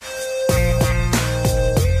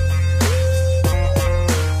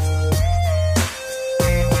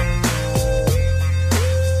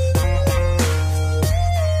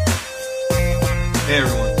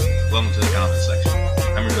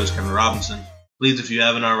Robinson. Please, if you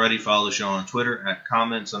haven't already, follow the show on Twitter at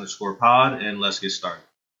comments_pod, and let's get started.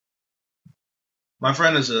 My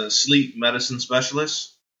friend is a sleep medicine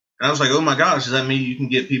specialist, and I was like, oh my gosh, does that mean you can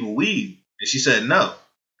get people weed? And she said no.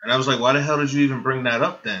 And I was like, why the hell did you even bring that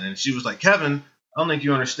up then? And she was like, Kevin, I don't think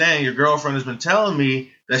you understand. Your girlfriend has been telling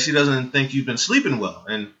me that she doesn't think you've been sleeping well.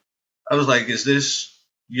 And I was like, is this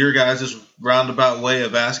your guys' roundabout way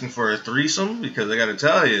of asking for a threesome? Because I got to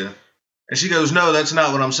tell you. And she goes, no, that's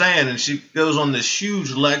not what I'm saying. And she goes on this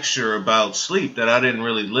huge lecture about sleep that I didn't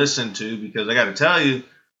really listen to because I got to tell you,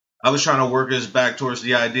 I was trying to work us back towards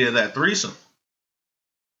the idea of that threesome.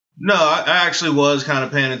 No, I actually was kind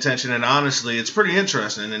of paying attention, and honestly, it's pretty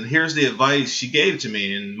interesting. And here's the advice she gave to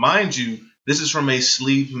me. And mind you, this is from a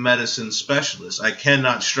sleep medicine specialist. I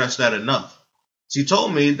cannot stress that enough. She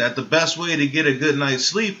told me that the best way to get a good night's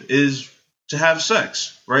sleep is to have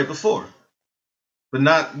sex right before. But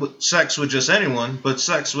not sex with just anyone, but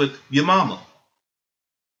sex with your mama.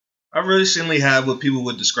 I recently had what people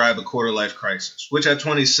would describe a quarter-life crisis, which at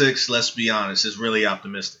 26, let's be honest, is really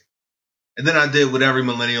optimistic. And then I did what every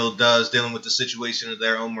millennial does, dealing with the situation of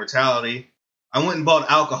their own mortality. I went and bought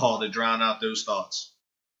alcohol to drown out those thoughts.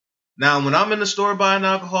 Now, when I'm in the store buying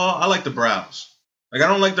alcohol, I like to browse. Like, I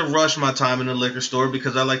don't like to rush my time in the liquor store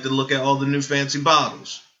because I like to look at all the new fancy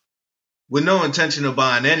bottles. With no intention of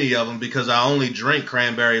buying any of them because I only drink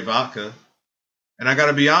cranberry vodka. And I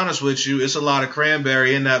gotta be honest with you, it's a lot of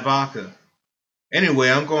cranberry in that vodka. Anyway,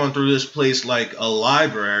 I'm going through this place like a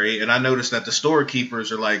library, and I noticed that the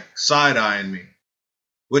storekeepers are like side-eyeing me.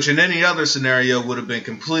 Which in any other scenario would have been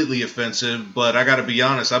completely offensive, but I gotta be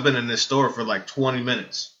honest, I've been in this store for like 20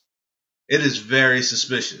 minutes. It is very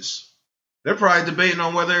suspicious. They're probably debating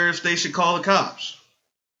on whether if they should call the cops.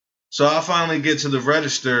 So I finally get to the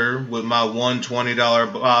register with my $120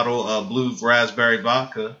 bottle of blue raspberry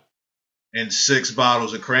vodka and 6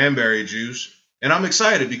 bottles of cranberry juice. And I'm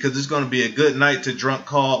excited because it's going to be a good night to drunk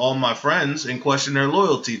call all my friends and question their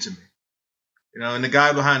loyalty to me. And the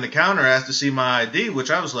guy behind the counter asked to see my ID, which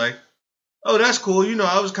I was like, oh, that's cool.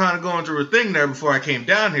 I was kind of going through a thing there before I came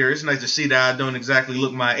down here. It's nice to see that I don't exactly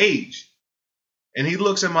look my age. And he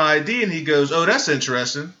looks at my ID and he goes, oh, that's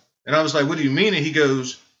interesting. And I was like, what do you mean? And he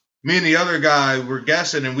goes, me and the other guy were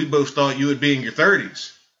guessing and we both thought you would be in your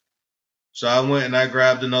 30s. So I went and I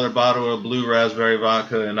grabbed another bottle of blue raspberry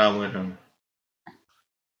vodka and I went home.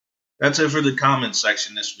 That's it for the comments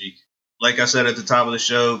section this week. Like I said at the top of the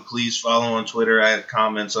show, please follow on Twitter at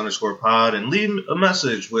comments_pod and leave a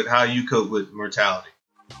message with how you cope with mortality.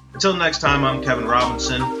 Until next time, I'm Kevin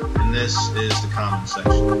Robinson, and this is the comment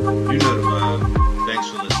section. You know the vibe. Thanks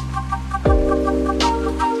for listening.